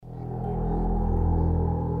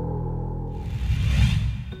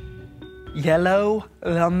Yellow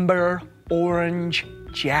lumber orange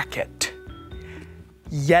jacket.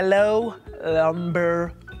 Yellow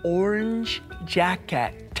lumber orange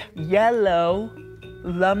jacket. Yellow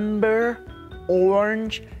lumber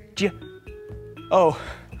orange Oh,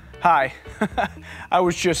 hi. I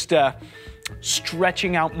was just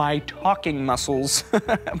stretching out my talking muscles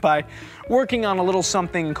by working on a little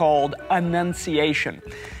something called enunciation.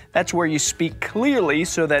 That's where you speak clearly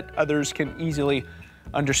so that others can easily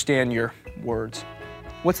understand your words.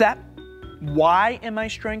 What's that? Why am I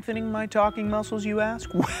strengthening my talking muscles, you ask?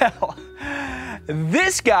 Well,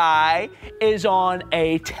 this guy is on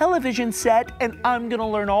a television set, and I'm going to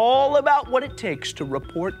learn all about what it takes to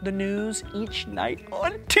report the news each night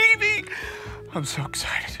on TV. I'm so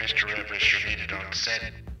excited. Mr. Rivers, you're needed on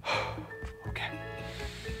set. Okay.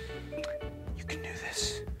 You can do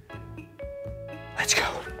this. Let's go.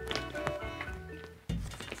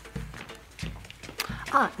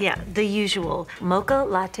 Yeah, the usual mocha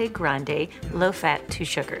latte grande, low fat, 2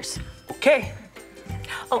 sugars. Okay.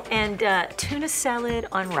 Oh, and tuna salad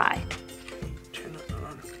on rye. Tuna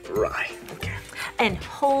on rye. Okay. And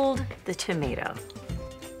hold the tomato.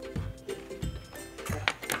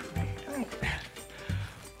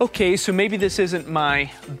 Okay, so maybe this isn't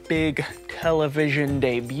my big television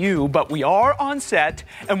debut, but we are on set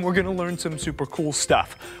and we're gonna learn some super cool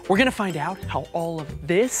stuff. We're gonna find out how all of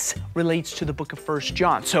this relates to the book of 1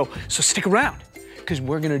 John. So stick around, because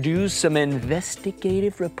we're gonna do some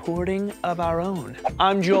investigative reporting of our own.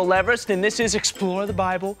 I'm Joel Everest, and this is Explore the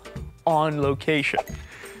Bible on location.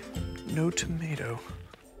 No tomato.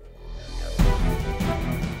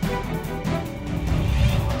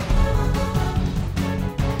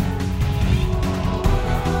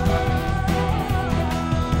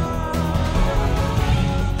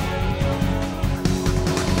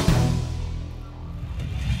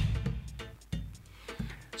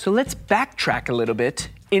 So let's backtrack a little bit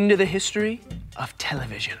into the history of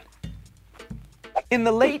television. In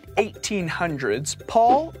the late 1800s,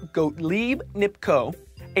 Paul Gottlieb Nipkow,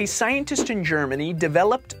 a scientist in Germany,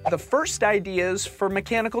 developed the first ideas for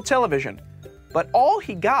mechanical television. But all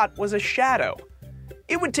he got was a shadow.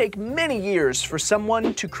 It would take many years for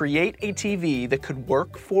someone to create a TV that could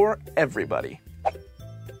work for everybody.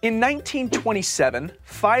 In 1927,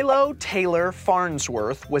 Philo Taylor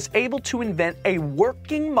Farnsworth was able to invent a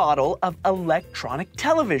working model of electronic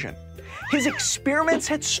television. His experiments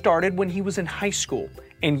had started when he was in high school,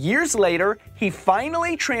 and years later, he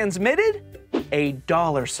finally transmitted a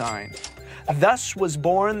 $sign. Thus was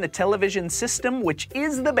born the television system, which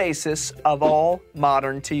is the basis of all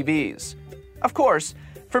modern TVs. Of course,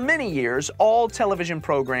 for many years, all television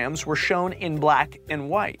programs were shown in black and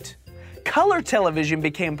white. Color television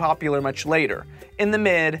became popular much later, in the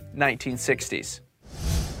mid-1960s.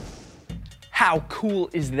 How cool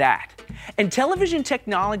is that? And television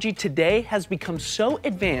technology today has become so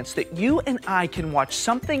advanced that you and I can watch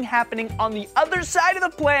something happening on the other side of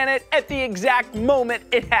the planet at the exact moment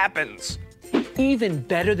it happens. Even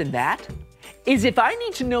better than that is if I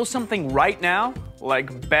need to know something right now,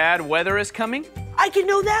 like bad weather is coming, I can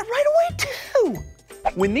know that right away too.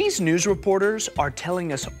 When these news reporters are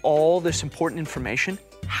telling us all this important information,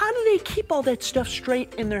 how do they keep all that stuff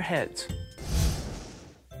straight in their heads?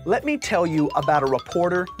 Let me tell you about a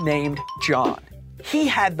reporter named John. He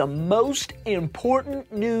had the most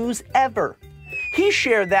important news ever. He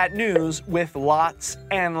shared that news with lots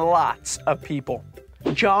and lots of people.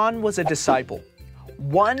 John was a disciple,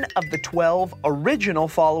 one of the 12 original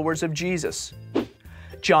followers of Jesus.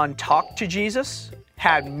 John talked to Jesus,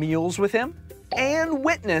 had meals with him, and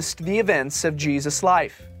witnessed the events of Jesus'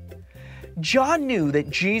 life. John knew that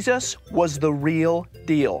Jesus was the real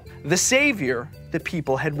deal, the Savior the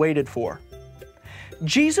people had waited for.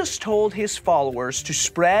 Jesus told his followers to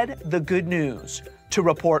spread the good news, to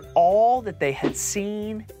report all that they had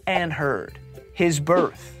seen and heard: his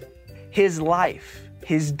birth, his life,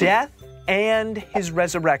 his death, and his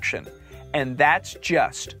resurrection. And that's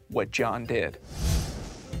just what John did.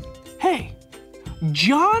 Hey,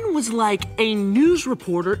 John was like a news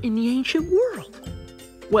reporter in the ancient world.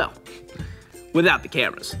 Well, without the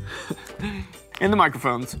cameras, and the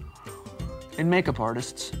microphones, and makeup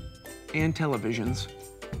artists, and televisions,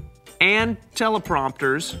 and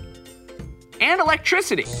teleprompters, and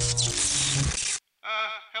electricity.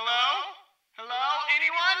 Hello? Hello?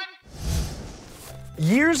 Anyone?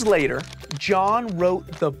 Years later, John wrote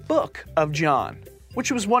the book of John,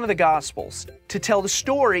 which was one of the Gospels, to tell the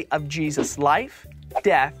story of Jesus' life,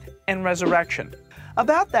 death, and resurrection.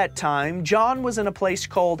 About that time, John was in a place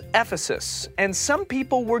called Ephesus, and some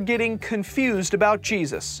people were getting confused about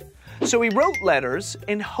Jesus. So he wrote letters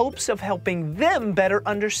in hopes of helping them better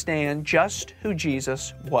understand just who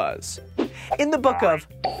Jesus was. In the book of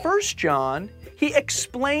 1 John, he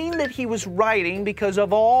explained that he was writing because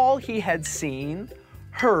of all he had seen,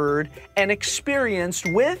 heard, and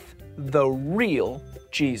experienced with the real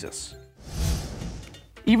Jesus.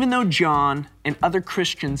 Even though John and other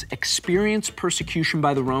Christians experienced persecution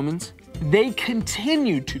by the Romans, they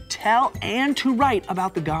continued to tell and to write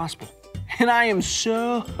about the gospel. And I am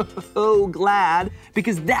so glad,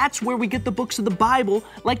 because that's where we get the books of the Bible,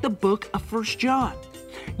 like the book of 1 John.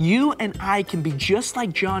 You and I can be just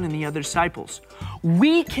like John and the other disciples.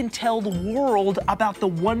 We can tell the world about the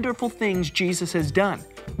wonderful things Jesus has done.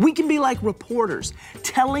 We can be like reporters,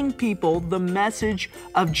 telling people the message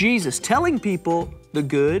of Jesus, telling people the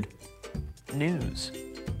good news.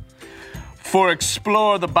 For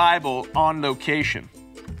Explore the Bible on Location,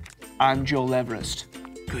 I'm Joel Everest.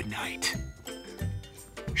 Good night.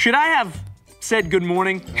 Should I have said good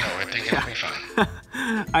morning? No, I think it'll be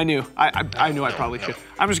fine. I knew I probably should.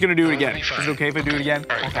 I'm just going to do it again. It'll be Is fine. it okay if I do it again?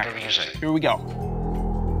 All right, Okay. whatever you say. Here we go.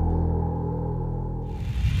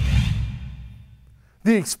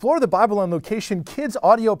 The Explore the Bible on Location Kids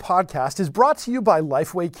audio podcast is brought to you by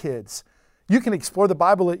Lifeway Kids. You can explore the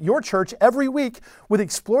Bible at your church every week with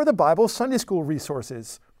Explore the Bible Sunday School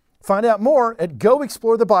resources. Find out more at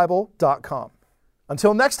goexplorethebible.com.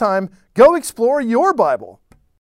 Until next time, go explore your Bible.